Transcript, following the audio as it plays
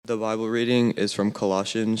The Bible reading is from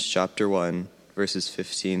Colossians chapter 1, verses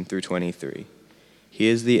 15 through 23. He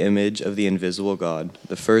is the image of the invisible God,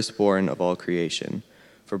 the firstborn of all creation.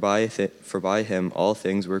 For by him all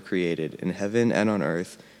things were created, in heaven and on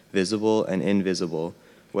earth, visible and invisible,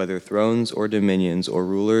 whether thrones or dominions or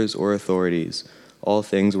rulers or authorities. All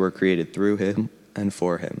things were created through him and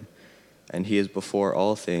for him. And he is before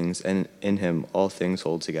all things, and in him all things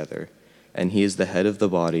hold together. And he is the head of the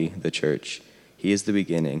body, the church. He is the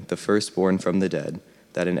beginning, the firstborn from the dead,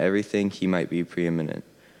 that in everything he might be preeminent.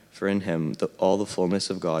 For in him all the fullness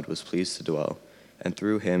of God was pleased to dwell, and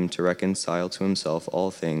through him to reconcile to himself all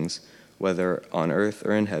things, whether on earth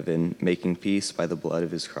or in heaven, making peace by the blood of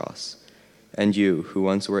his cross. And you, who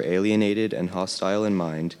once were alienated and hostile in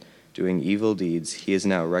mind, doing evil deeds, he is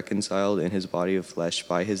now reconciled in his body of flesh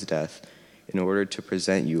by his death, in order to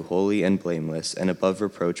present you holy and blameless and above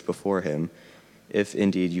reproach before him, if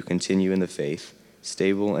indeed you continue in the faith,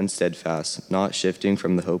 stable and steadfast, not shifting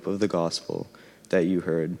from the hope of the gospel that you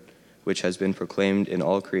heard, which has been proclaimed in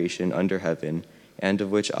all creation under heaven, and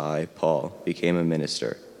of which I, Paul, became a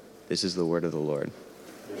minister. This is the word of the Lord.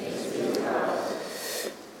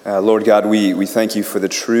 Lord God, we thank you for the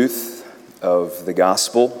truth of the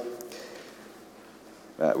gospel,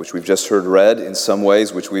 which we've just heard read in some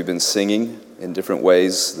ways, which we've been singing in different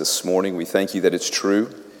ways this morning. We thank you that it's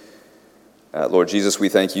true. Lord Jesus, we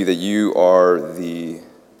thank you that you are the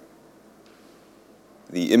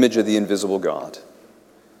image of the invisible God,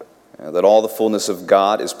 that all the fullness of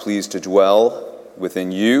God is pleased to dwell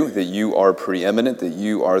within you, that you are preeminent, that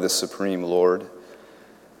you are the supreme Lord.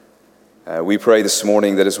 We pray this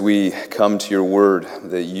morning that as we come to your word,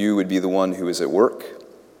 that you would be the one who is at work.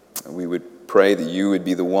 We would pray that you would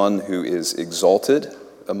be the one who is exalted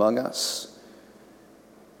among us.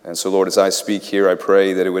 And so, Lord, as I speak here, I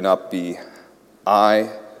pray that it would not be I,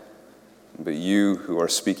 but you who are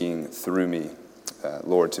speaking through me,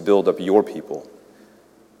 Lord, to build up your people.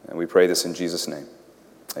 And we pray this in Jesus' name.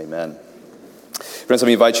 Amen. Friends, let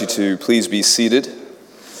me invite you to please be seated.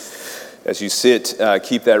 As you sit,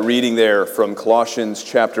 keep that reading there from Colossians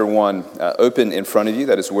chapter 1 open in front of you.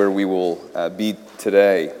 That is where we will be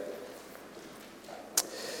today.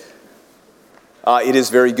 It is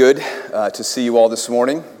very good to see you all this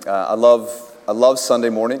morning. I love Sunday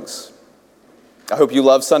mornings. I hope you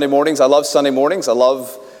love Sunday mornings. I love Sunday mornings. I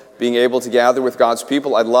love being able to gather with God's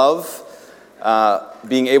people. I love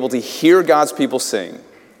being able to hear God's people sing.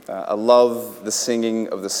 I love the singing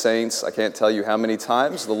of the saints. I can't tell you how many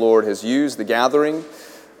times the Lord has used the gathering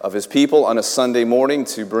of his people on a Sunday morning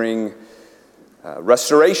to bring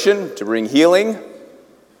restoration, to bring healing.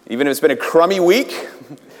 Even if it's been a crummy week,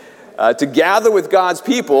 to gather with God's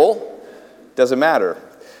people doesn't matter.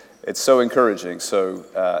 It's so encouraging. So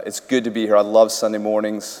it's good to be here. I love Sunday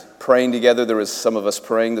mornings. Praying together. There was some of us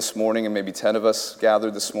praying this morning, and maybe 10 of us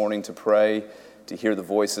gathered this morning to pray, to hear the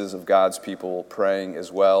voices of God's people praying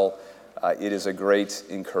as well. It is a great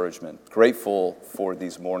encouragement. Grateful for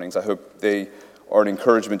these mornings. I hope they are an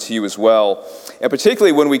encouragement to you as well. And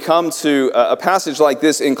particularly when we come to a passage like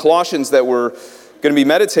this in Colossians that we're going to be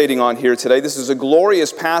meditating on here today. This is a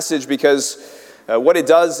glorious passage because what it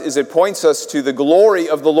does is it points us to the glory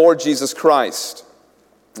of the Lord Jesus Christ.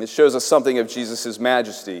 It shows us something of Jesus'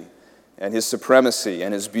 majesty and his supremacy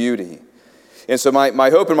and his beauty. And so my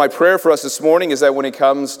hope and my prayer for us this morning is that when it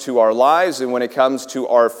comes to our lives and when it comes to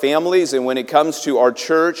our families and when it comes to our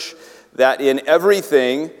church, that in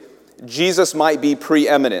everything, Jesus might be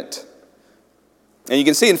preeminent. And you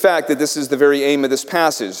can see, in fact, that this is the very aim of this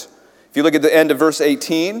passage. If you look at the end of verse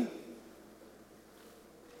 18,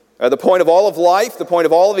 the point of all of life, the point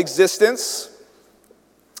of all of existence,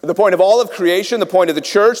 the point of all of creation, the point of the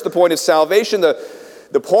church, the point of salvation,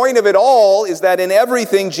 the point of it all is that in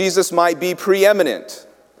everything Jesus might be preeminent.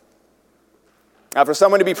 Now, for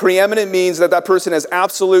someone to be preeminent means that that person has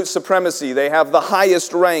absolute supremacy. They have the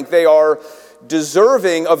highest rank. They are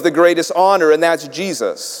deserving of the greatest honor, and that's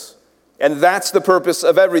Jesus. And that's the purpose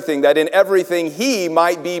of everything, that in everything he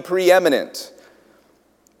might be preeminent.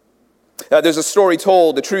 There's a story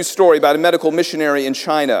told, a true story about a medical missionary in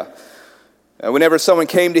China. Whenever someone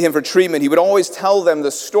came to him for treatment, he would always tell them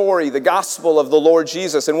the story, the gospel of the Lord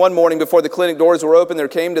Jesus. And one morning before the clinic doors were open, there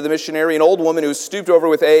came to the missionary an old woman who was stooped over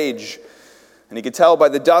with age. And he could tell by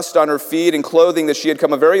the dust on her feet and clothing that she had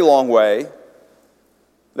come a very long way.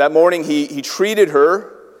 That morning he treated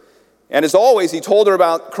her, and as always, he told her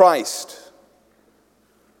about Christ.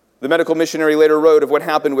 The medical missionary later wrote of what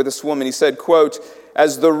happened with this woman. He said, quote,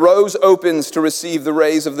 "As the rose opens to receive the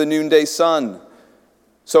rays of the noonday sun,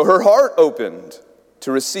 so her heart opened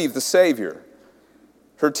to receive the Savior.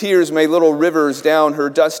 Her tears made little rivers down her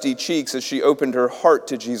dusty cheeks as she opened her heart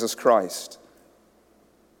to Jesus Christ.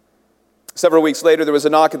 Several weeks later, there was a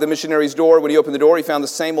knock at the missionary's door. When he opened the door, he found the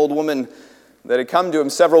same old woman that had come to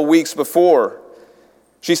him several weeks before.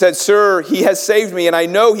 She said, "Sir, he has saved me, and I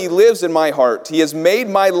know he lives in my heart. He has made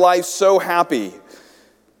my life so happy.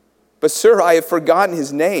 But, sir, I have forgotten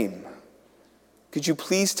his name. Could you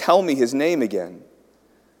please tell me his name again?"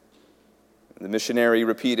 The missionary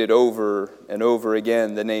repeated over and over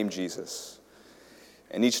again the name Jesus.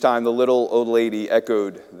 And each time the little old lady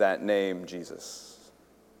echoed that name, Jesus.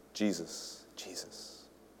 Jesus, Jesus,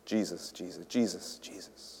 Jesus, Jesus, Jesus,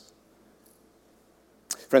 Jesus.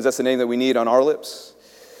 Friends, that's the name that we need on our lips.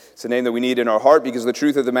 It's the name that we need in our heart, because the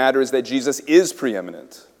truth of the matter is that Jesus is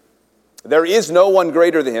preeminent. There is no one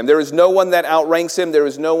greater than him. There is no one that outranks him. There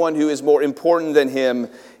is no one who is more important than him.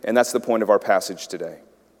 And that's the point of our passage today.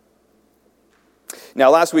 Now,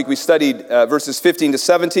 last week we studied verses 15 to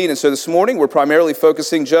 17, and so this morning we're primarily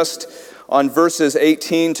focusing just on verses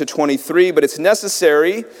 18 to 23, but it's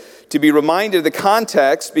necessary to be reminded of the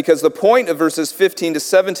context, because the point of verses 15 to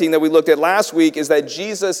 17 that we looked at last week is that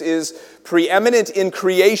Jesus is preeminent in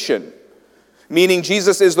creation, meaning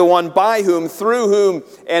Jesus is the one by whom, through whom,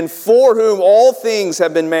 and for whom all things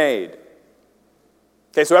have been made.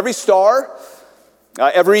 Okay, so every star,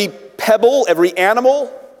 every pebble, every animal,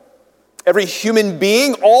 every human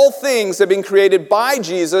being, all things have been created by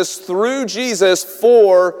Jesus, through Jesus,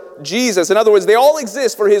 for Jesus. In other words, they all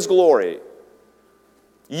exist for his glory.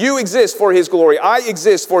 You exist for his glory. I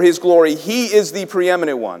exist for his glory. He is the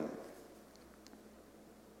preeminent one.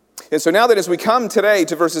 And so now that as we come today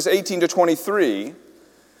to verses 18 to 23,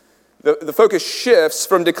 the focus shifts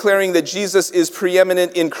from declaring that Jesus is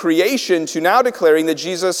preeminent in creation to now declaring that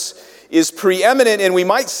Jesus is preeminent in, we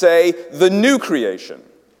might say, the new creation.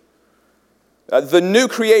 The new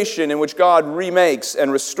creation in which God remakes and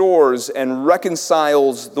restores and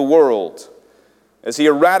reconciles the world as he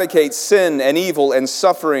eradicates sin and evil and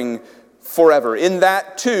suffering forever. In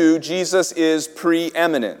that, too, Jesus is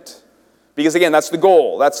preeminent. Because, again, that's the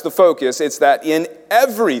goal. That's the focus. It's that in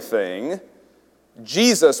everything,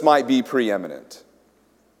 Jesus might be preeminent.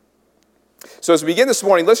 So as we begin this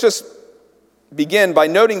morning, let's just begin by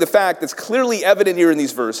noting the fact that's clearly evident here in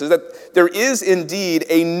these verses, that there is indeed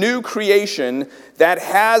a new creation that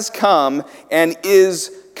has come and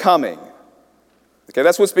is coming. Okay,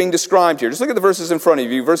 that's what's being described here. Just look at the verses in front of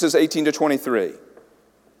you, verses 18 to 23.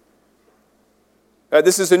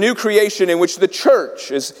 This is a new creation in which the church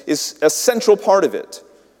is a central part of it.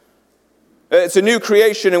 It's a new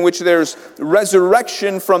creation in which there's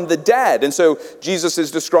resurrection from the dead. And so Jesus is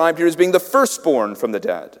described here as being the firstborn from the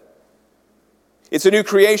dead. It's a new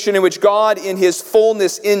creation in which God, in his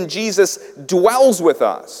fullness in Jesus, dwells with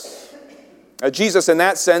us. Jesus, in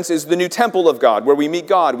that sense, is the new temple of God, where we meet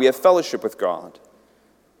God, we have fellowship with God.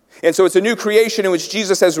 And so it's a new creation in which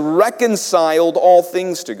Jesus has reconciled all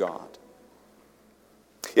things to God.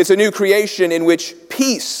 It's a new creation in which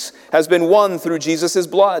peace has been won through Jesus'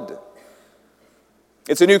 blood.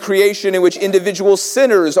 It's a new creation in which individual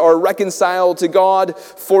sinners are reconciled to God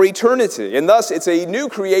for eternity. And thus, it's a new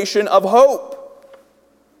creation of hope.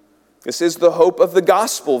 This is the hope of the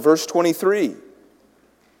gospel, verse 23.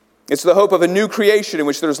 It's the hope of a new creation in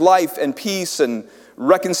which there's life and peace and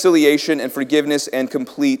reconciliation and forgiveness and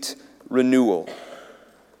complete renewal.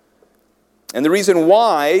 And the reason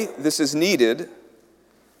why this is needed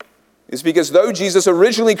is because though Jesus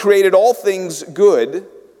originally created all things good,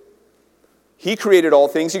 he created all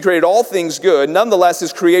things good, nonetheless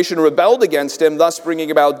his creation rebelled against him, thus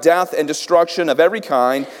bringing about death and destruction of every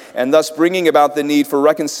kind, and thus bringing about the need for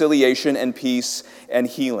reconciliation and peace and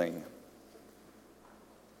healing.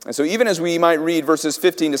 And so even as we might read verses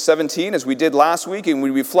 15 to 17, as we did last week, and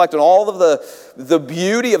we reflect on all of the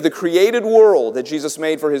beauty of the created world that Jesus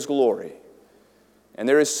made for his glory, and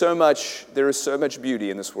there is so much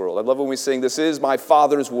beauty in this world. I love when we sing, "This is my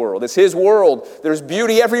Father's world." It's his world. There's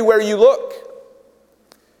beauty everywhere you look.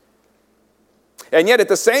 And yet at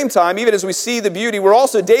the same time, even as we see the beauty, we're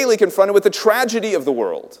also daily confronted with the tragedy of the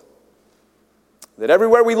world. That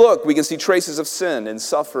everywhere we look, we can see traces of sin and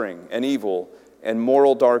suffering and evil and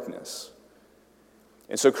moral darkness.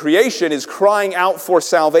 And so creation is crying out for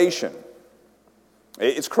salvation.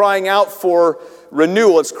 It's crying out for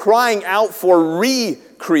renewal. It's crying out for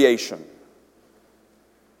recreation.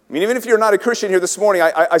 I mean, even if you're not a Christian here this morning,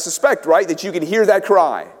 I suspect, right, that you can hear that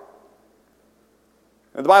cry.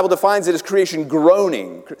 And the Bible defines it as creation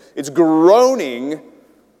groaning. It's groaning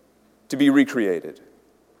to be recreated.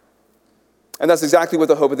 And that's exactly what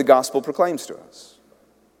the hope of the gospel proclaims to us.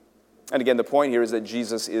 And again, the point here is that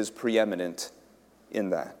Jesus is preeminent in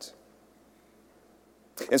that.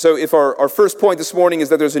 And so if our first point this morning is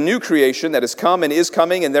that there's a new creation that has come and is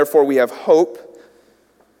coming, and therefore we have hope,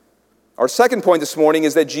 our second point this morning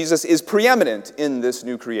is that Jesus is preeminent in this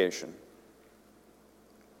new creation.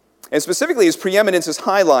 And specifically, his preeminence is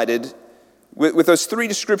highlighted with those three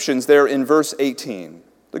descriptions there in verse 18.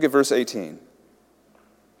 Look at verse 18.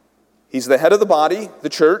 He's the head of the body, the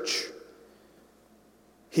church.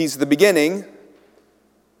 He's the beginning.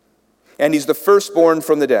 And he's the firstborn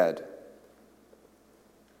from the dead.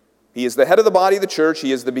 He is the head of the body, the church.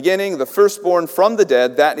 He is the beginning, the firstborn from the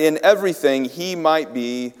dead, that in everything he might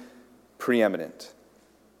be preeminent.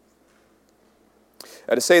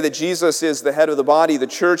 To say that Jesus is the head of the body, the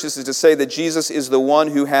church, is to say that Jesus is the one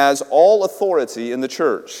who has all authority in the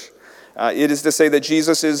church. It is to say that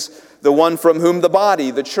Jesus is the one from whom the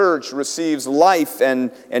body, the church, receives life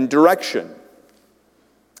and direction.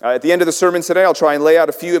 At the end of the sermon today, I'll try and lay out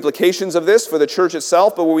a few implications of this for the church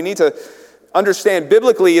itself, but what we need to understand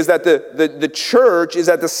biblically is that the church is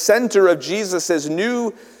at the center of Jesus'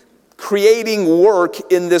 new creating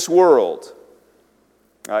work in this world.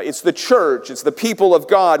 It's the church, it's the people of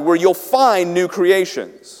God where you'll find new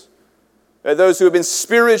creations. Those who have been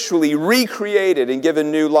spiritually recreated and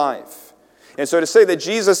given new life. And so to say that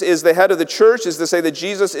Jesus is the head of the church is to say that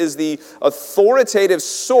Jesus is the authoritative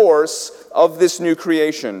source of this new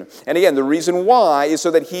creation. And again, the reason why is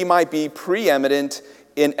so that he might be preeminent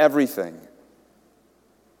in everything.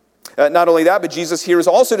 Not only that, but Jesus here is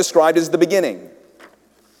also described as the beginning.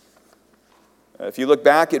 If you look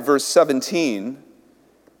back at verse 17,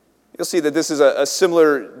 you'll see that this is a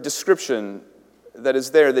similar description that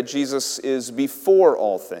is there, that Jesus is before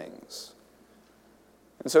all things.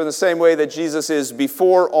 And so in the same way that Jesus is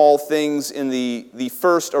before all things in the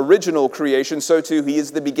first original creation, so too he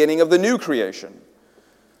is the beginning of the new creation.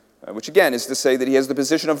 Which again is to say that he has the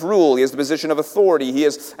position of rule, he has the position of authority, he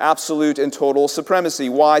has absolute and total supremacy.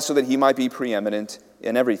 Why? So that he might be preeminent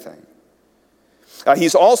in everything.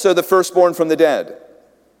 He's also the firstborn from the dead.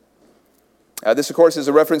 This, of course, is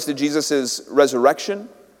a reference to Jesus' resurrection.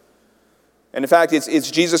 And in fact,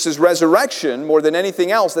 it's Jesus' resurrection more than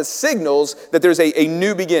anything else that signals that there's a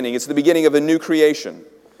new beginning. It's the beginning of a new creation.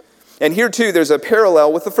 And here too, there's a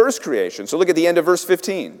parallel with the first creation. So look at the end of verse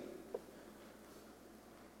 15.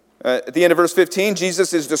 At the end of verse 15,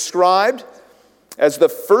 Jesus is described as the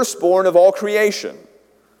firstborn of all creation.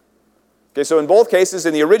 Okay, so in both cases,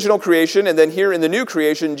 in the original creation and then here in the new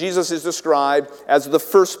creation, Jesus is described as the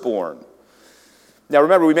firstborn. Now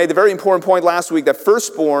remember, we made the very important point last week that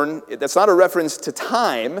firstborn, that's not a reference to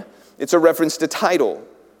time, it's a reference to title.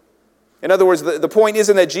 In other words, the point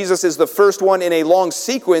isn't that Jesus is the first one in a long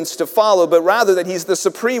sequence to follow, but rather that he's the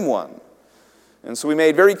supreme one. And so we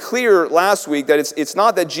made very clear last week that it's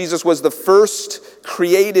not that Jesus was the first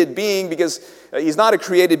created being, because he's not a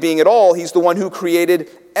created being at all. He's the one who created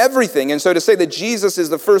everything. And so to say that Jesus is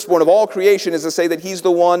the firstborn of all creation is to say that he's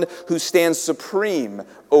the one who stands supreme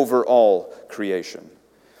over all creation.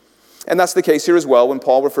 And that's the case here as well when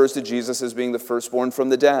Paul refers to Jesus as being the firstborn from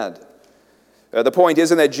the dead. The point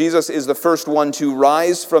isn't that Jesus is the first one to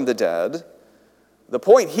rise from the dead. The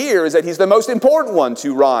point here is that he's the most important one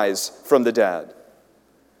to rise from the dead.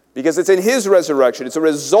 Because it's in his resurrection, it's a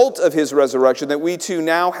result of his resurrection that we too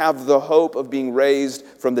now have the hope of being raised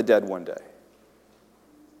from the dead one day.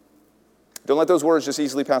 Don't let those words just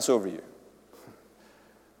easily pass over you.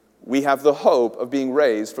 We have the hope of being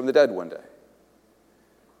raised from the dead one day.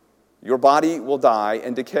 Your body will die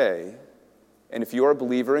and decay, and if you are a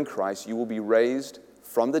believer in Christ, you will be raised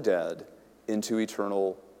from the dead into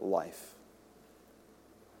eternal life.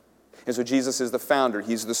 And so Jesus is the founder,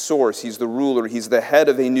 he's the source, he's the ruler, he's the head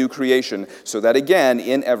of a new creation, so that again,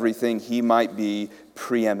 in everything, he might be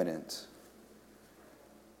preeminent.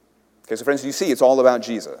 Okay, so friends, you see, it's all about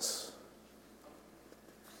Jesus.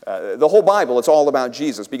 The whole Bible, it's all about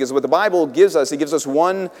Jesus, because what the Bible gives us, it gives us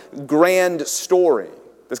one grand story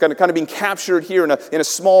that's kind of being captured here in a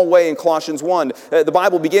small way in Colossians 1. The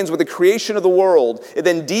Bible begins with the creation of the world. It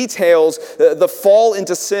then details the fall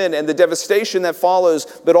into sin and the devastation that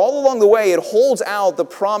follows. But all along the way, it holds out the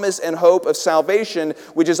promise and hope of salvation,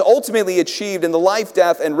 which is ultimately achieved in the life,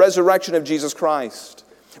 death, and resurrection of Jesus Christ,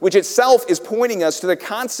 which itself is pointing us to the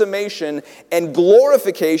consummation and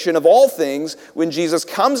glorification of all things when Jesus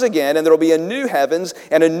comes again, and there will be a new heavens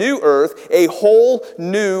and a new earth, a whole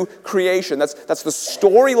new creation. That's the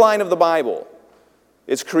storyline of the Bible.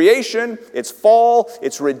 It's creation, it's fall,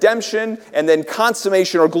 it's redemption, and then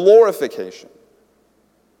consummation or glorification.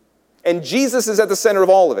 And Jesus is at the center of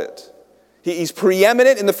all of it. He's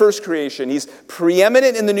preeminent in the first creation. He's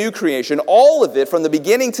preeminent in the new creation. All of it, from the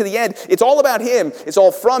beginning to the end, it's all about him. It's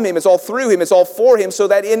all from him. It's all through him. It's all for him, so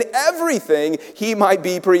that in everything he might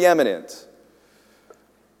be preeminent.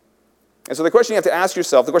 And so the question you have to ask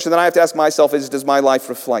yourself, the question that I have to ask myself is, does my life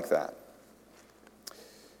reflect that?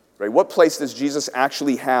 Right? What place does Jesus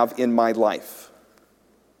actually have in my life?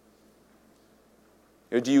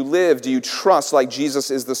 Or do you live, do you trust like Jesus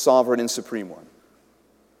is the sovereign and supreme one?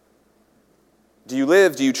 Do you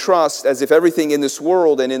live, do you trust as if everything in this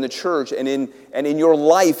world and in the church and in your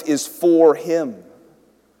life is for him?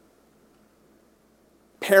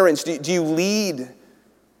 Parents, do you lead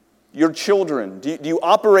your children? Do you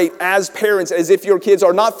operate as parents as if your kids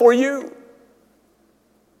are not for you?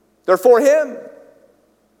 They're for him.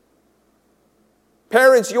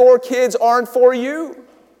 Parents, your kids aren't for you.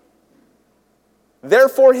 They're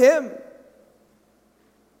for him.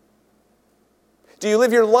 Do you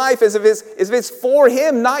live your life as if it's for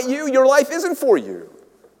him, not you? Your life isn't for you.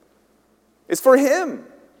 It's for him.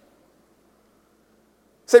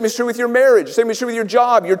 Same is true with your marriage. Same is true with your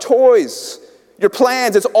job, your toys, your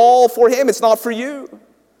plans. It's all for him. It's not for you.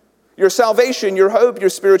 Your salvation, your hope,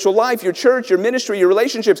 your spiritual life, your church, your ministry, your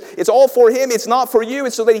relationships. It's all for him. It's not for you.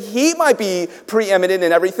 It's so that he might be preeminent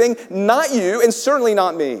in everything, not you, and certainly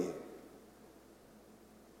not me.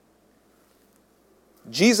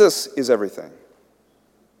 Jesus is everything.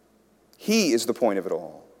 He is the point of it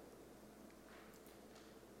all.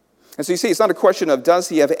 And so you see, it's not a question of does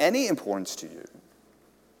he have any importance to you?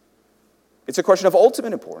 It's a question of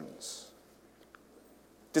ultimate importance.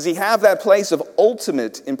 Does he have that place of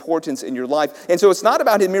ultimate importance in your life? And so it's not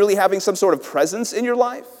about him merely having some sort of presence in your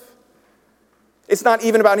life. It's not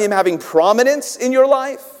even about him having prominence in your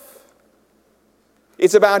life.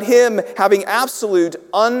 It's about him having absolute,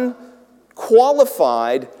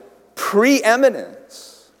 unqualified preeminence.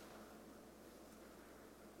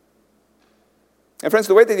 And friends,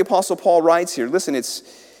 the way that the Apostle Paul writes here, listen, it's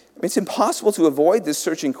impossible to avoid this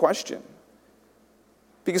searching question.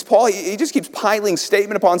 Because Paul, he just keeps piling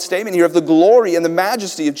statement upon statement here of the glory and the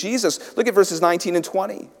majesty of Jesus. Look at verses 19 and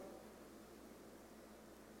 20.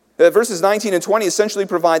 Verses 19 and 20 essentially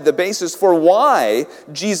provide the basis for why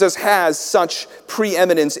Jesus has such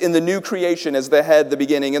preeminence in the new creation as the head, the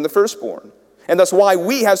beginning, and the firstborn. And thus why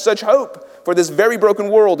we have such hope for this very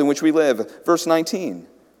broken world in which we live. Verse 19.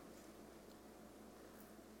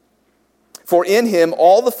 For in him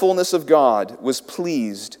all the fullness of God was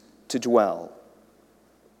pleased to dwell,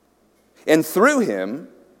 and through him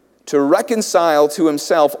to reconcile to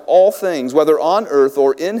himself all things, whether on earth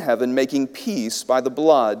or in heaven, making peace by the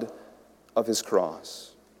blood of his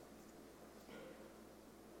cross.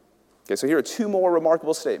 Okay, so here are two more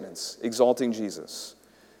remarkable statements exalting Jesus.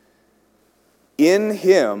 In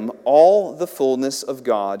him all the fullness of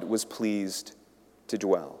God was pleased to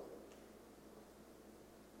dwell.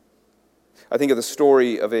 I think of the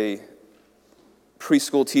story of a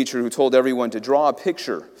preschool teacher who told everyone to draw a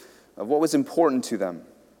picture of what was important to them.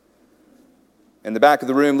 In the back of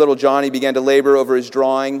the room, little Johnny began to labor over his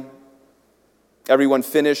drawing. Everyone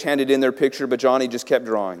finished, handed in their picture, but Johnny just kept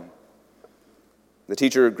drawing. The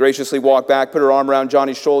teacher graciously walked back, put her arm around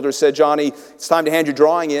Johnny's shoulder, said, "Johnny, it's time to hand your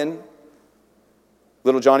drawing in."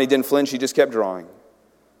 Little Johnny didn't flinch, he just kept drawing.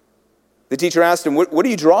 The teacher asked him, what are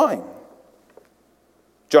you drawing?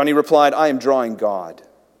 Johnny replied, "I am drawing God."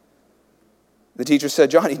 The teacher said,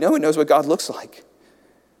 "Johnny, no one knows what God looks like."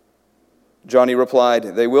 Johnny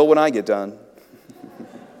replied, "They will when I get done."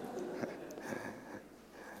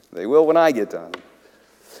 They will when I get done.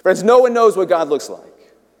 Friends, no one knows what God looks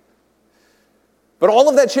like. But all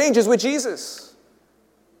of that changes with Jesus.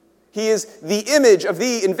 He is the image of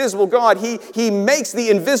the invisible God. He makes the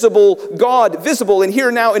invisible God visible. And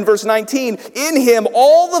here now in verse 19, in him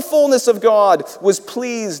all the fullness of God was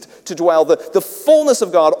pleased to dwell. The fullness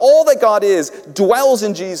of God, all that God is, dwells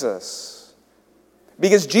in Jesus.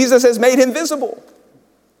 Because Jesus has made him visible.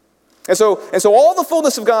 And so all the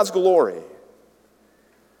fullness of God's glory,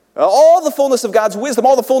 all the fullness of God's wisdom,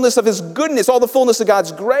 all the fullness of his goodness, all the fullness of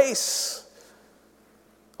God's grace,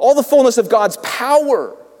 all the fullness of God's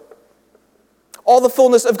power, all the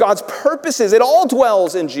fullness of God's purposes, it all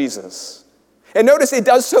dwells in Jesus. And notice it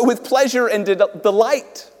does so with pleasure and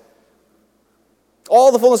delight.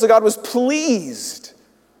 All the fullness of God was pleased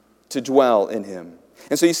to dwell in him.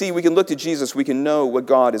 And so you see, we can look to Jesus, we can know what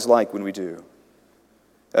God is like when we do.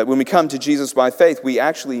 When we come to Jesus by faith, we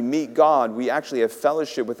actually meet God. We actually have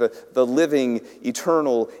fellowship with the living,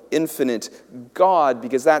 eternal, infinite God,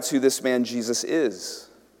 because that's who this man Jesus is.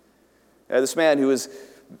 This man who is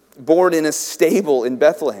born in a stable in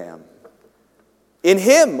Bethlehem. In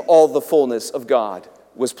him all the fullness of God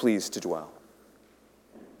was pleased to dwell.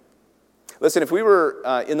 Listen, if we were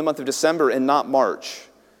in the month of December and not March,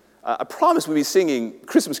 I promise we'd be singing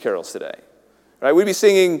Christmas carols today. Right? We'd be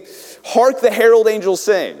singing, "Hark the Herald Angels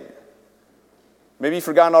Sing." Maybe you've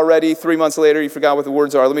forgotten already. 3 months later, you forgot what the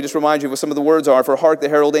words are. Let me just remind you what some of the words are for "Hark the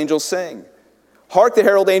Herald Angels Sing." Hark the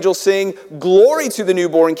Herald Angels sing, "Glory to the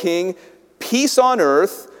newborn King, peace on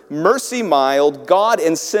earth, mercy mild, God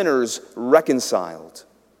and sinners reconciled.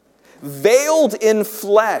 Veiled in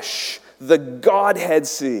flesh, the Godhead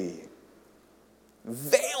see."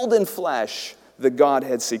 Veiled in flesh, the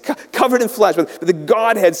Godhead see. Covered in flesh, but the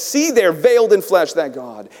Godhead see there, veiled in flesh, that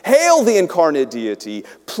God. Hail the incarnate deity,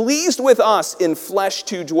 pleased with us in flesh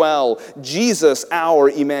to dwell, Jesus our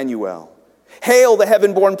Emmanuel. Hail the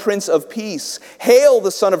heaven-born Prince of Peace. Hail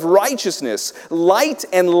the Son of Righteousness, light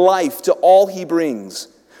and life to all he brings.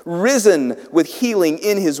 Risen with healing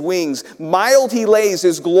in his wings, mild he lays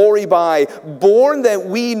his glory by, born that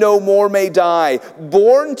we no more may die,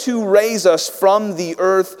 born to raise us from the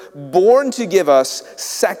earth, born to give us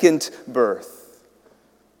second birth.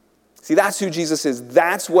 See, that's who Jesus is.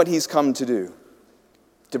 That's what he's come to do.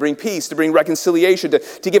 To bring peace, to bring reconciliation,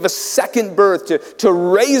 to give us second birth, to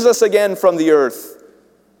raise us again from the earth.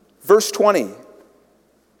 Verse 20,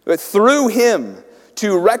 but through him,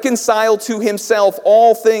 to reconcile to himself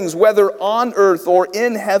all things, whether on earth or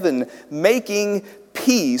in heaven, making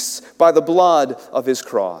peace by the blood of his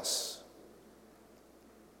cross.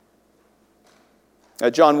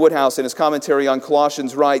 John Woodhouse, in his commentary on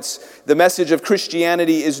Colossians, writes, "The message of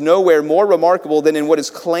Christianity is nowhere more remarkable than in what is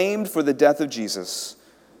claimed for the death of Jesus.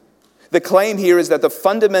 The claim here is that the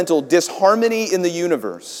fundamental disharmony in the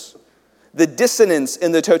universe, the dissonance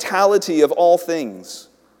in the totality of all things,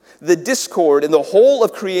 the discord in the whole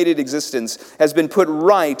of created existence has been put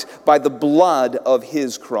right by the blood of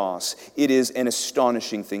his cross." It is an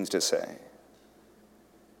astonishing thing to say.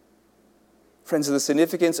 Friends, the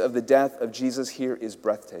significance of the death of Jesus here is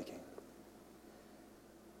breathtaking.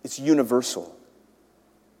 It's universal.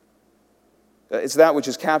 It's that which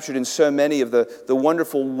is captured in so many of the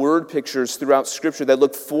wonderful word pictures throughout Scripture that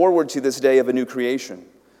look forward to this day of a new creation.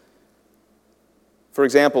 For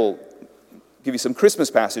example, I'll give you some Christmas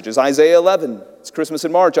passages. Isaiah 11. It's Christmas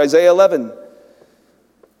in March. Isaiah 11.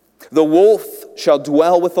 "The wolf shall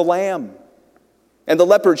dwell with the lamb, and the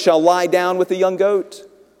leopard shall lie down with the young goat,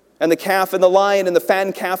 and the calf and the lion and the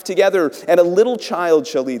fattened calf together, and a little child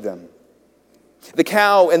shall lead them. The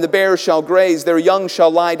cow and the bear shall graze, their young shall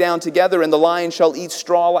lie down together, and the lion shall eat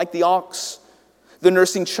straw like the ox. The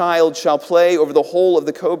nursing child shall play over the hole of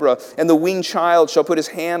the cobra, and the weaned child shall put his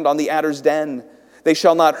hand on the adder's den. They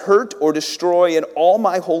shall not hurt or destroy in all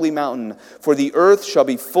my holy mountain, for the earth shall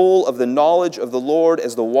be full of the knowledge of the Lord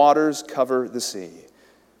as the waters cover the sea."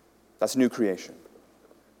 That's new creation.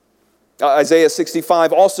 Isaiah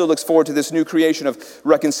 65 also looks forward to this new creation of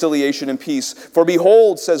reconciliation and peace. "For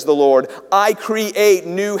behold, says the Lord, I create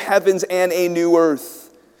new heavens and a new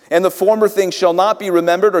earth. And the former things shall not be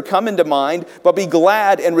remembered or come into mind, but be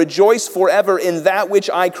glad and rejoice forever in that which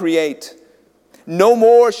I create. No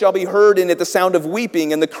more shall be heard in it the sound of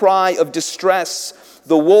weeping and the cry of distress.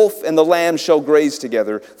 The wolf and the lamb shall graze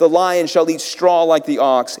together. The lion shall eat straw like the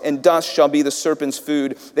ox, and dust shall be the serpent's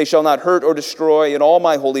food. They shall not hurt or destroy in all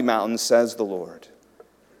my holy mountains, says the Lord."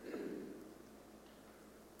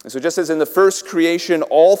 And so just as in the first creation,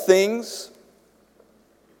 all things,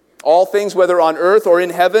 whether on earth or in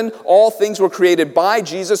heaven, all things were created by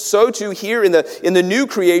Jesus, so too here in the new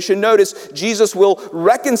creation, notice, Jesus will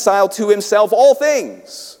reconcile to himself all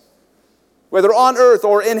things, whether on earth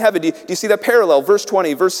or in heaven. Do you see that parallel? Verse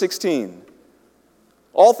 20, verse 16.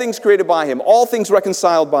 All things created by him, all things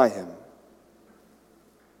reconciled by him.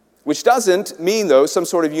 Which doesn't mean, though, some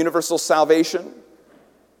sort of universal salvation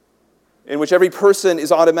in which every person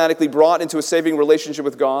is automatically brought into a saving relationship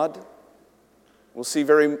with God. We'll see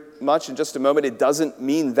very much in just a moment. It doesn't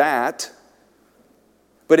mean that.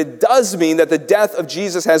 But it does mean that the death of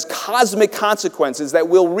Jesus has cosmic consequences that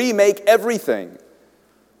will remake everything.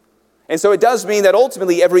 And so it does mean that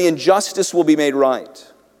ultimately every injustice will be made right.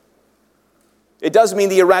 It does mean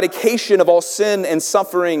the eradication of all sin and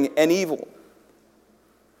suffering and evil.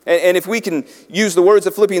 And if we can use the words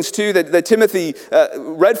of Philippians 2 that Timothy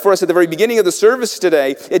read for us at the very beginning of the service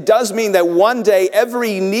today, it does mean that one day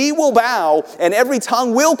every knee will bow and every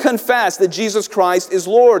tongue will confess that Jesus Christ is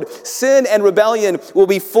Lord. Sin and rebellion will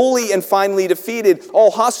be fully and finally defeated. All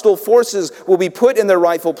hostile forces will be put in their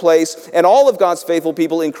rightful place, and all of God's faithful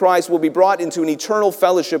people in Christ will be brought into an eternal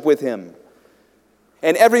fellowship with him.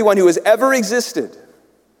 And everyone who has ever existed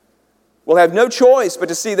will have no choice but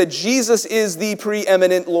to see that Jesus is the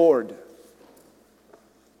preeminent Lord.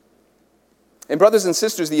 And brothers and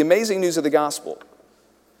sisters, the amazing news of the gospel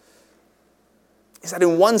is that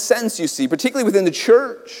in one sense, you see, particularly within the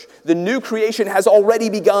church, the new creation has already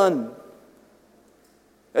begun.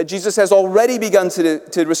 Jesus has already begun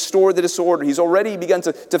to restore the disorder. He's already begun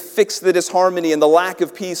to fix the disharmony and the lack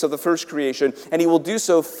of peace of the first creation, and he will do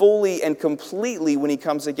so fully and completely when he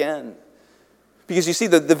comes again. Because you see,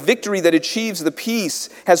 the victory that achieves the peace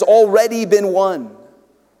has already been won.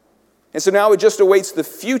 And so now it just awaits the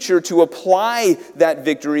future to apply that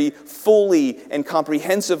victory fully and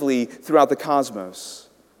comprehensively throughout the cosmos.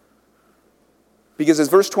 Because as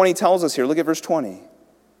verse 20 tells us here, look at verse 20.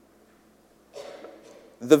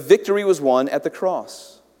 The victory was won at the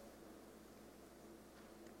cross.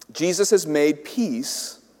 Jesus has made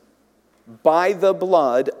peace by the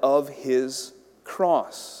blood of his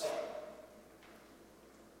cross.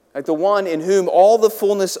 Like the one in whom all the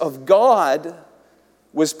fullness of God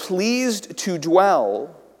was pleased to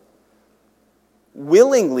dwell,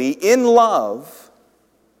 willingly, in love,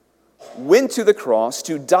 went to the cross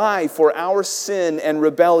to die for our sin and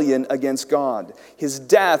rebellion against God. His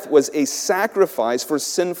death was a sacrifice for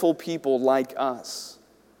sinful people like us.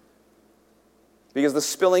 Because the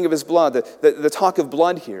spilling of his blood, the talk of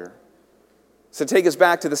blood here, is to take us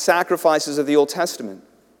back to the sacrifices of the Old Testament,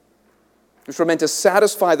 which were meant to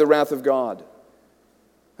satisfy the wrath of God.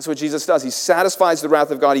 That's what Jesus does. He satisfies the wrath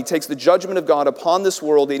of God. He takes the judgment of God upon this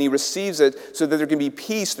world and he receives it so that there can be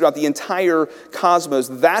peace throughout the entire cosmos.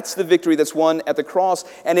 That's the victory that's won at the cross,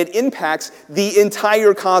 and it impacts the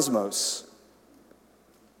entire cosmos.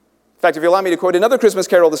 In fact, if you allow me to quote another Christmas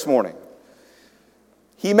carol this morning,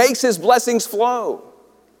 he makes his blessings flow.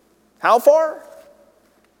 How far?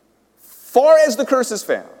 Far as the curse is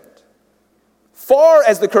found. Far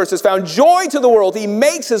as the curse is found, joy to the world. He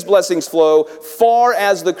makes his blessings flow far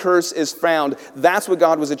as the curse is found. That's what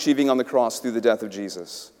God was achieving on the cross through the death of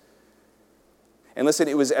Jesus. And listen,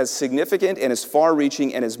 it was as significant and as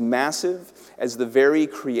far-reaching and as massive as the very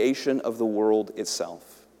creation of the world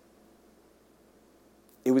itself.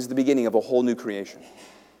 It was the beginning of a whole new creation.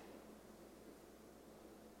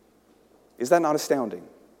 Is that not astounding?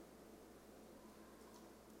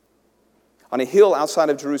 On a hill outside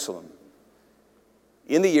of Jerusalem,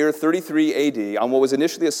 in the year 33 AD, on what was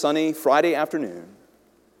initially a sunny Friday afternoon,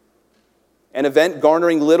 an event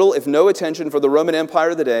garnering little, if no attention for the Roman Empire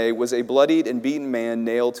of the day was a bloodied and beaten man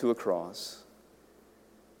nailed to a cross.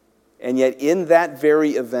 And yet in that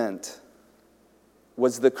very event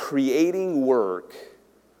was the creating work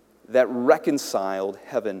that reconciled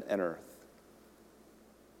heaven and earth.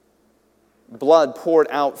 Blood poured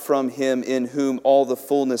out from him in whom all the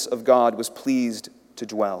fullness of God was pleased to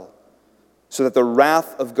dwell, so that the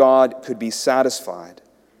wrath of God could be satisfied,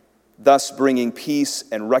 thus bringing peace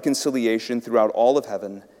and reconciliation throughout all of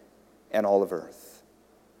heaven and all of earth.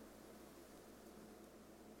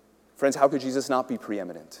 Friends, how could Jesus not be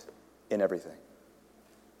preeminent in everything?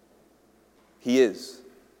 He is.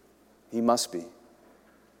 He must be.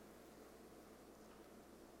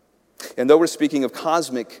 And though we're speaking of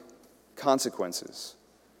cosmic consequences,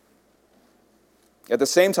 at the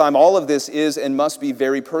same time, all of this is and must be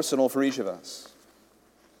very personal for each of us.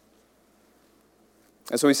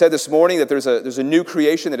 And so we said this morning that there's a new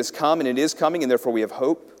creation that has come, and it is coming, and therefore we have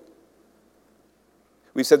hope.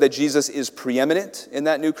 We've said that Jesus is preeminent in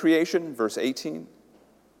that new creation, verse 18.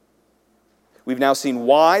 We've now seen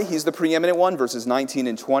why he's the preeminent one, verses 19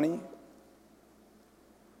 and 20.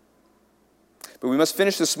 But we must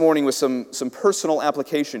finish this morning with some personal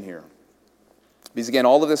application here. Because again,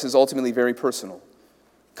 all of this is ultimately very personal.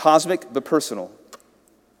 Cosmic, but personal.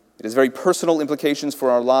 It has very personal implications for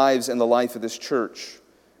our lives and the life of this church.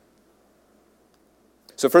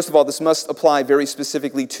 So first of all, this must apply very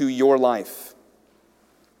specifically to your life.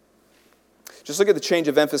 Just look at the change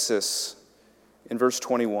of emphasis in verse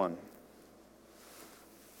 21.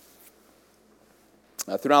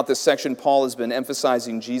 Throughout this section, Paul has been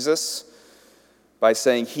emphasizing Jesus by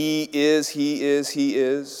saying, He is, He is, He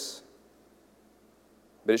is.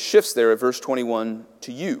 But it shifts there at verse 21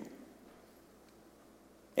 to you.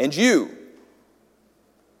 And you,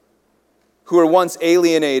 who were once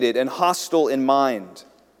alienated and hostile in mind,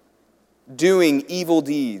 doing evil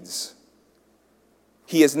deeds,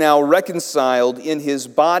 he is now reconciled in his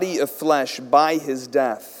body of flesh by his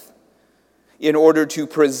death, in order to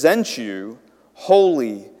present you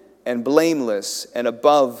holy and blameless and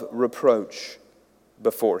above reproach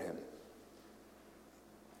before him.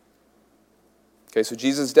 Okay, so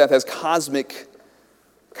Jesus' death has cosmic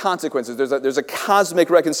consequences. There's a cosmic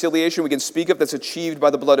reconciliation we can speak of that's achieved by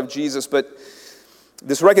the blood of Jesus, but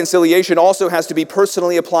This reconciliation also has to be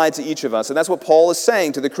personally applied to each of us. And that's what Paul is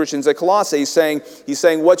saying to the Christians at Colossae. He's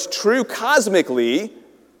saying what's true cosmically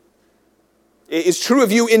is true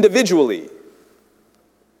of you individually.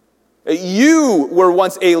 You were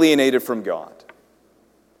once alienated from God.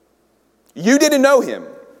 You didn't know him.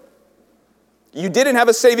 You didn't have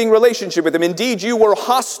a saving relationship with him. Indeed, you were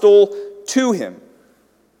hostile to him.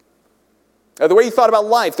 The way you thought about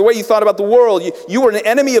life, the way you thought about the world, you were an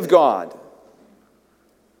enemy of God.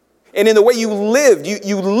 And in the way you lived,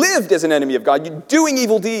 you lived as an enemy of God. You're doing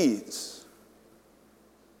evil deeds.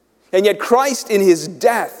 And yet Christ in his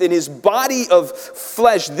death, in his body of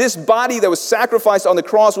flesh, this body that was sacrificed on the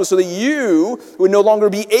cross was so that you would no longer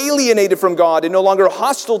be alienated from God and no longer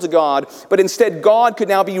hostile to God, but instead God could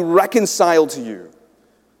now be reconciled to you.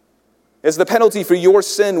 As the penalty for your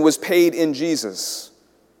sin was paid in Jesus.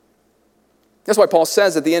 That's why Paul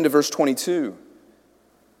says at the end of verse 22,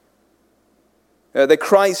 that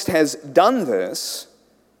Christ has done this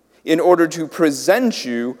in order to present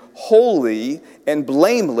you holy and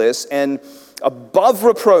blameless and above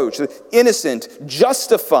reproach, innocent,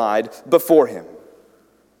 justified before him.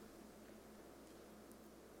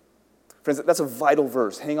 Friends, that's a vital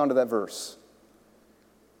verse. Hang on to that verse.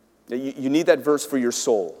 You need that verse for your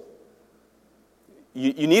soul.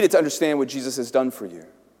 You need it to understand what Jesus has done for you.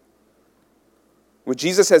 What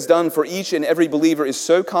Jesus has done for each and every believer is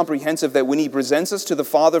so comprehensive that when he presents us to the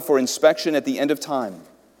Father for inspection at the end of time,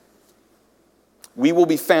 we will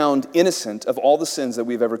be found innocent of all the sins that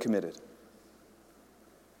we've ever committed.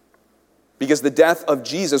 Because the death of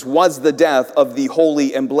Jesus was the death of the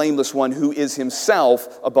holy and blameless one who is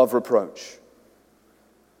himself above reproach.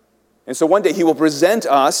 And so one day he will present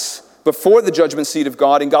us before the judgment seat of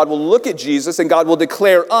God, and God will look at Jesus, and God will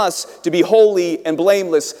declare us to be holy and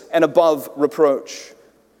blameless and above reproach.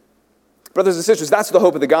 Brothers and sisters, that's the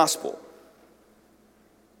hope of the gospel.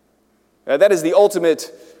 That is the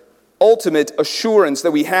ultimate assurance that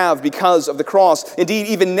we have because of the cross. Indeed,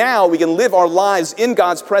 even now, we can live our lives in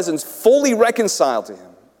God's presence fully reconciled to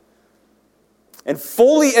him and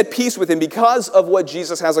fully at peace with him because of what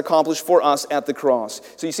Jesus has accomplished for us at the cross.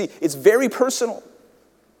 So you see, it's very personal.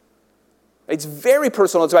 It's very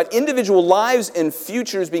personal. It's about individual lives and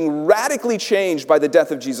futures being radically changed by the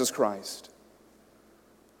death of Jesus Christ.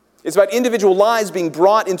 It's about individual lives being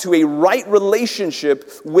brought into a right relationship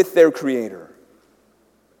with their Creator.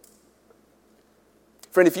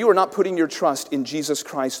 Friend, if you are not putting your trust in Jesus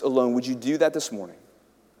Christ alone, would you do that this morning?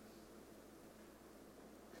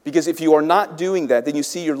 Because if you are not doing that, then you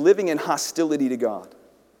see you're living in hostility to God.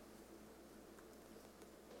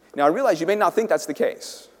 Now, I realize you may not think that's the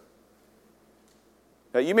case.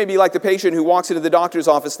 You may be like the patient who walks into the doctor's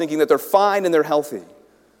office thinking that they're fine and they're healthy,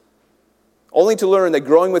 only to learn that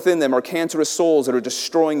growing within them are cancerous souls that are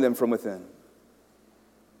destroying them from within.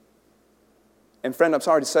 And friend, I'm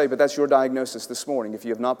sorry to say, but that's your diagnosis this morning if you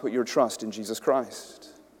have not put your trust in Jesus Christ.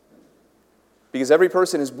 Because every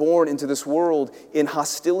person is born into this world in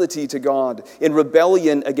hostility to God, in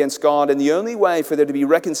rebellion against God, and the only way for there to be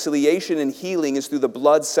reconciliation and healing is through the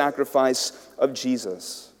blood sacrifice of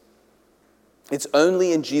Jesus. It's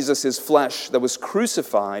only in Jesus' flesh that was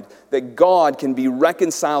crucified that God can be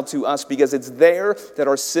reconciled to us, because it's there that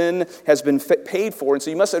our sin has been paid for. And so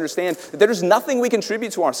you must understand that there's nothing we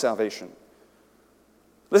contribute to our salvation.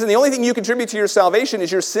 Listen, the only thing you contribute to your salvation is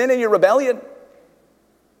your sin and your rebellion.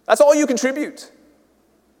 That's all you contribute.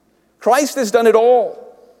 Christ has done it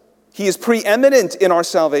all. He is preeminent in our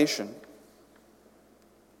salvation.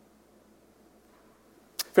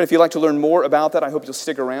 Friend, if you'd like to learn more about that, I hope you'll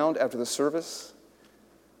stick around after the service.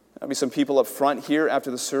 There'll be some people up front here after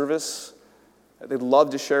the service. They'd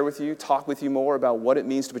love to share with you, talk with you more about what it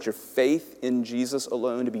means to put your faith in Jesus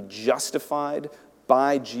alone, to be justified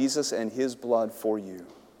by Jesus and his blood for you.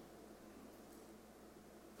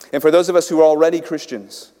 And for those of us who are already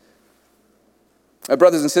Christians,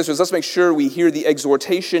 brothers and sisters, let's make sure we hear the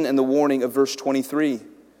exhortation and the warning of verse 23.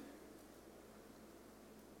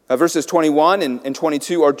 Verses 21 and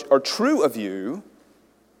 22 are true of you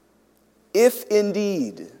if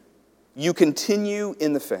indeed you continue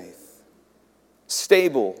in the faith,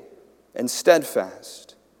 stable and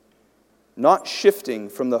steadfast, not shifting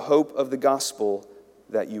from the hope of the gospel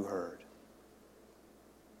that you heard.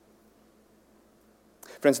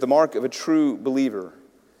 Friends, the mark of a true believer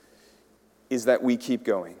is that we keep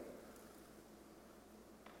going.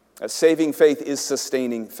 Saving faith is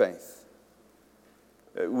sustaining faith.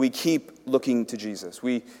 We keep looking to Jesus.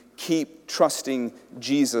 We keep trusting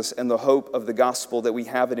Jesus and the hope of the gospel that we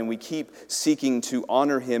have it, and we keep seeking to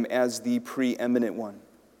honor him as the preeminent one.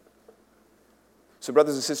 So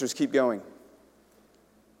brothers and sisters, keep going.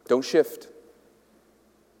 Don't shift.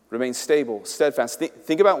 Remain stable, steadfast.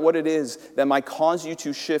 Think about what it is that might cause you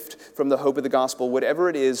to shift from the hope of the gospel. Whatever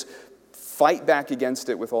it is, fight back against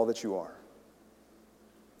it with all that you are.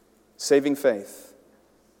 Saving faith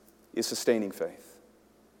is sustaining faith.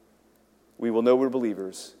 We will know we're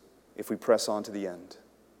believers if we press on to the end.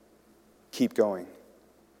 Keep going.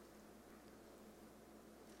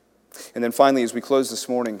 And then finally, as we close this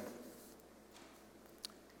morning,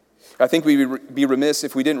 I think we would be remiss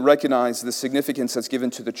if we didn't recognize the significance that's given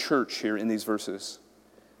to the church here in these verses.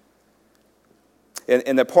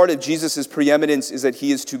 And that part of Jesus' preeminence is that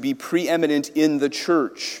he is to be preeminent in the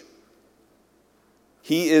church.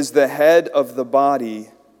 He is the head of the body,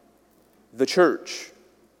 the church.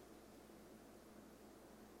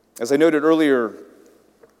 As I noted earlier,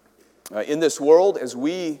 in this world, as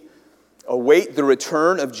we await the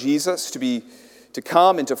return of Jesus to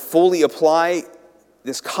come and to fully apply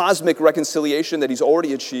this cosmic reconciliation that he's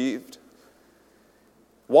already achieved,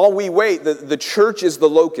 while we wait, the church is the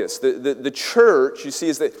locus. The church, you see,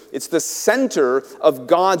 it's the center of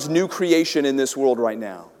God's new creation in this world right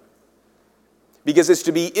now. Because it's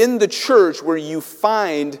to be in the church where you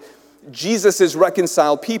find Jesus'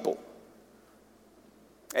 reconciled people.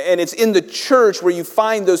 And it's in the church where you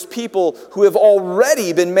find those people who have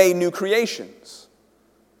already been made new creations.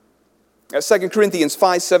 2 Corinthians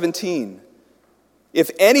 5:17. If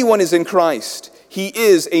anyone is in Christ, he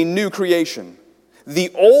is a new creation. The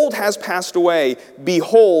old has passed away.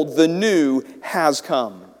 Behold, the new has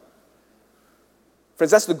come.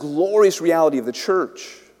 Friends, that's the glorious reality of the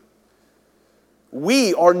church.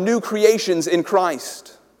 We are new creations in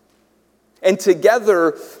Christ. And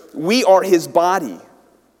together, we are his body.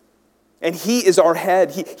 And he is our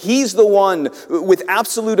head. He's the one with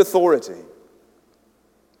absolute authority.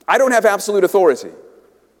 I don't have absolute authority.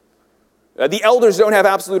 The elders don't have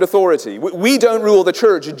absolute authority. We don't rule the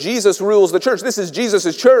church. Jesus rules the church. This is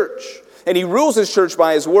Jesus' church. And he rules his church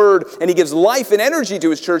by his word. And he gives life and energy to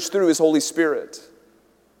his church through his Holy Spirit.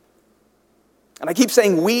 And I keep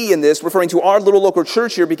saying we in this, referring to our little local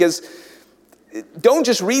church here, because don't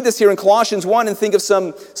just read this here in Colossians 1 and think of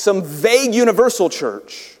some vague universal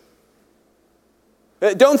church.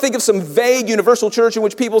 Don't think of some vague universal church in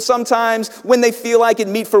which people sometimes, when they feel like it,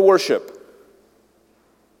 meet for worship.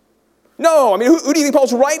 No, I mean, who do you think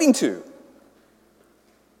Paul's writing to?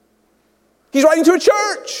 He's writing to a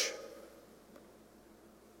church.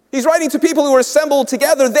 He's writing to people who are assembled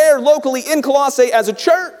together there locally in Colossae as a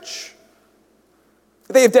church.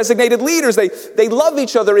 They have designated leaders. They love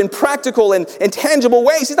each other in practical and tangible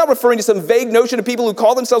ways. He's not referring to some vague notion of people who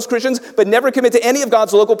call themselves Christians but never commit to any of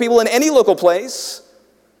God's local people in any local place.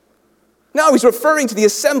 No, he's referring to the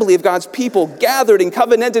assembly of God's people gathered and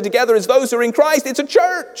covenanted together as those who are in Christ. It's a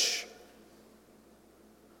church.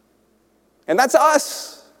 And that's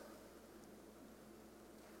us.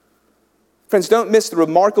 Friends, don't miss the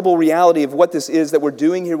remarkable reality of what this is that we're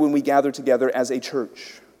doing here when we gather together as a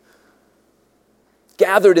church.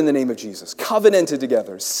 Gathered in the name of Jesus, covenanted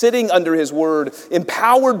together, sitting under his word,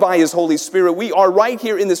 empowered by his Holy Spirit. We are right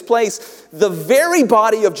here in this place, the very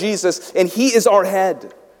body of Jesus, and he is our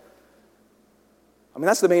head. I mean,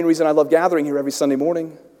 that's the main reason I love gathering here every Sunday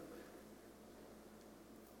morning.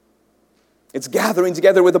 It's gathering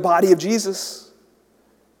together with the body of Jesus.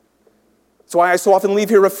 That's why I so often leave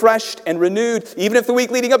here refreshed and renewed, even if the week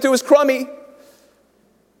leading up to is crummy.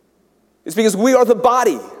 It's because we are the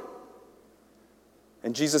body,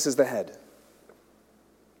 and Jesus is the head.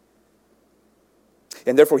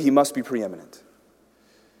 And therefore, he must be preeminent.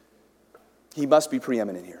 He must be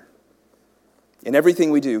preeminent here. In everything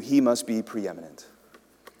we do, he must be preeminent.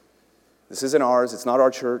 This isn't ours. It's not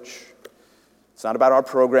our church. It's not about our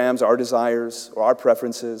programs, our desires, or our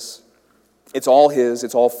preferences. It's all his.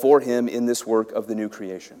 It's all for him in this work of the new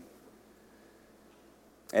creation.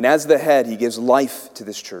 And as the head, he gives life to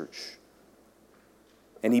this church.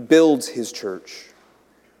 And he builds his church.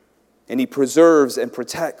 And he preserves and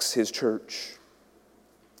protects his church.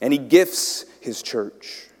 And he gifts his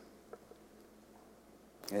church.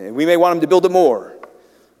 And we may want him to build it more.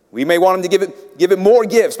 We may want him to give it more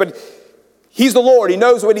gifts, but he's the Lord. He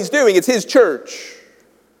knows what he's doing. It's his church.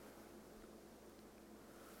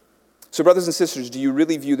 So, brothers and sisters, do you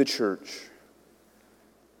really view the church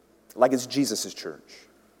like it's Jesus' church?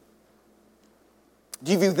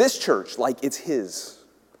 Do you view this church like it's his?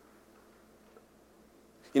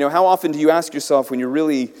 You know, how often do you ask yourself when you're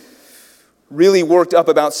really, really worked up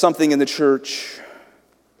about something in the church,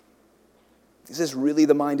 is this really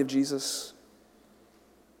the mind of Jesus?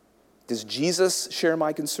 Does Jesus share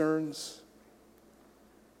my concerns?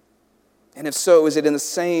 And if so, is it in the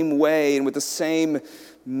same way and with the same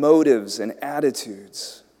motives and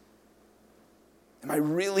attitudes? Am I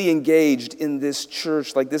really engaged in this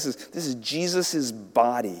church? Like this is Jesus'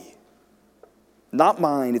 body. Not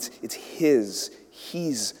mine, it's his.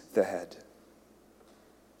 He's the head.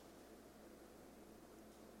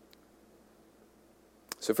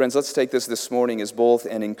 So friends, let's take this morning as both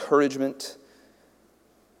an encouragement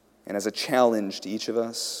and as a challenge to each of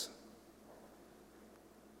us.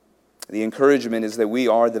 The encouragement is that we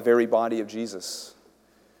are the very body of Jesus,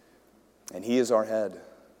 and he is our head.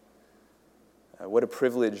 What a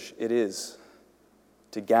privilege it is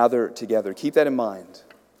to gather together. Keep that in mind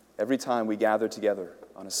every time we gather together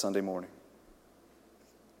on a Sunday morning.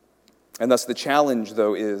 And thus the challenge,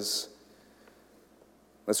 though, is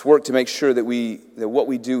let's work to make sure that what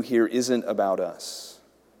we do here isn't about us,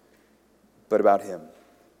 but about him.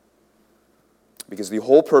 Because the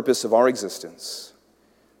whole purpose of our existence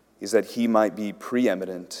is that he might be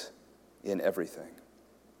preeminent in everything.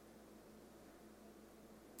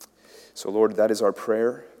 So, Lord, that is our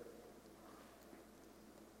prayer,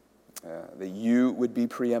 that you would be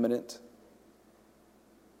preeminent.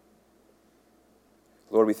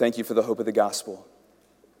 Lord, we thank you for the hope of the gospel.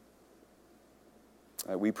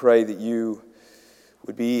 We pray that you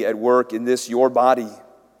would be at work in this, your body,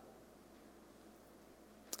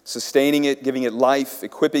 sustaining it, giving it life,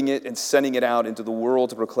 equipping it, and sending it out into the world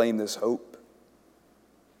to proclaim this hope.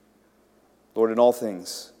 Lord, in all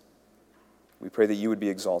things, we pray that you would be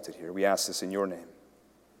exalted here. We ask this in your name.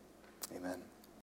 Amen.